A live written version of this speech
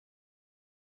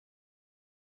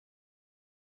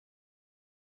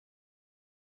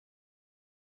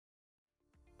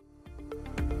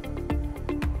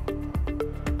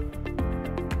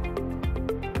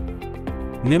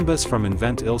Nimbus from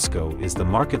nVent ILSCO is the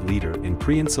market leader in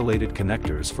pre-insulated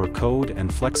connectors for code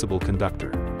and flexible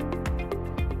conductor.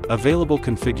 Available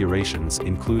configurations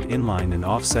include inline and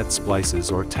offset splices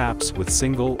or taps with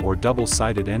single or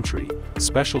double-sided entry,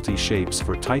 specialty shapes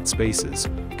for tight spaces,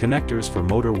 connectors for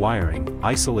motor wiring,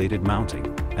 isolated mounting,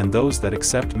 and those that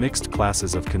accept mixed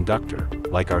classes of conductor,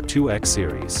 like our 2X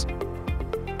series.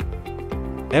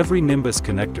 Every Nimbus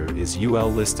connector is UL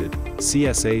listed,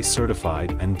 CSA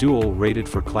certified and dual rated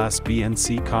for Class B and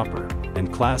C copper,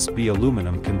 and Class B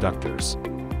aluminum conductors.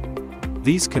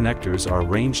 These connectors are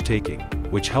range-taking,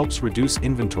 which helps reduce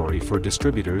inventory for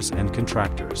distributors and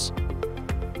contractors.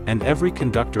 And every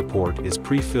conductor port is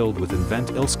pre-filled with nVent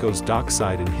ILSCO's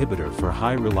dockside inhibitor for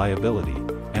high reliability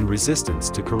and resistance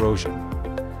to corrosion.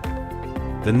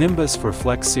 The Nimbus for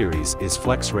Flex series is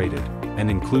flex-rated, and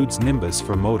includes Nimbus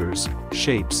for motors,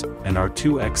 shapes, and our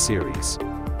 2X series.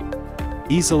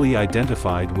 Easily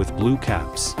identified with blue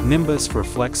caps, Nimbus for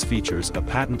Flex features a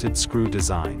patented screw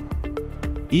design.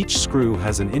 Each screw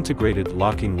has an integrated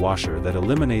locking washer that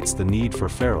eliminates the need for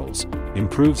ferrules,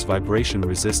 improves vibration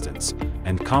resistance,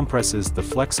 and compresses the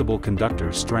flexible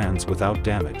conductor strands without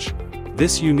damage.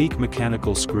 This unique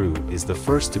mechanical screw is the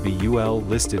first to be UL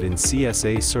listed in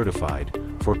CSA certified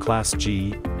for Class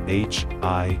G, H,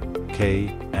 I, K,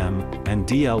 M, and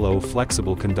DLO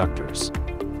flexible conductors.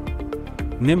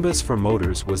 Nimbus for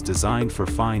motors was designed for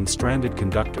fine stranded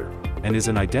conductor, and is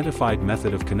an identified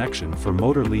method of connection for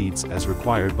motor leads as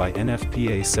required by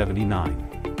NFPA 79.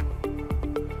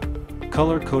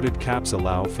 Color-coded caps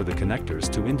allow for the connectors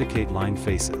to indicate line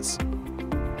faces.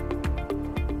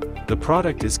 The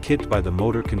product is kit by the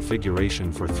motor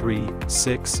configuration for 3,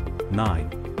 6,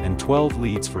 9, and 12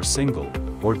 leads for single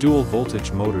or dual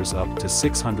voltage motors up to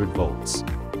 600 volts.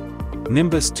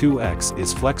 Nimbus 2X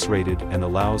is flex-rated and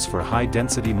allows for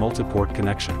high-density multiport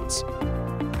connections.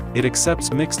 It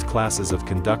accepts mixed classes of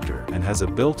conductor and has a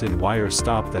built-in wire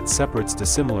stop that separates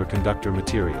dissimilar conductor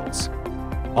materials.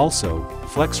 Also,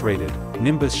 flex-rated,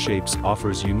 Nimbus shapes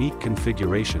offers unique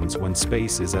configurations when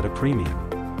space is at a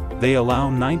premium. They allow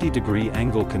 90-degree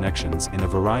angle connections in a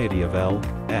variety of L,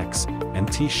 X,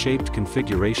 and T-shaped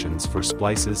configurations for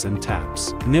splices and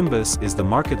taps. Nimbus is the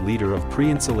market leader of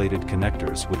pre-insulated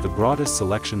connectors with the broadest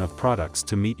selection of products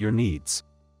to meet your needs.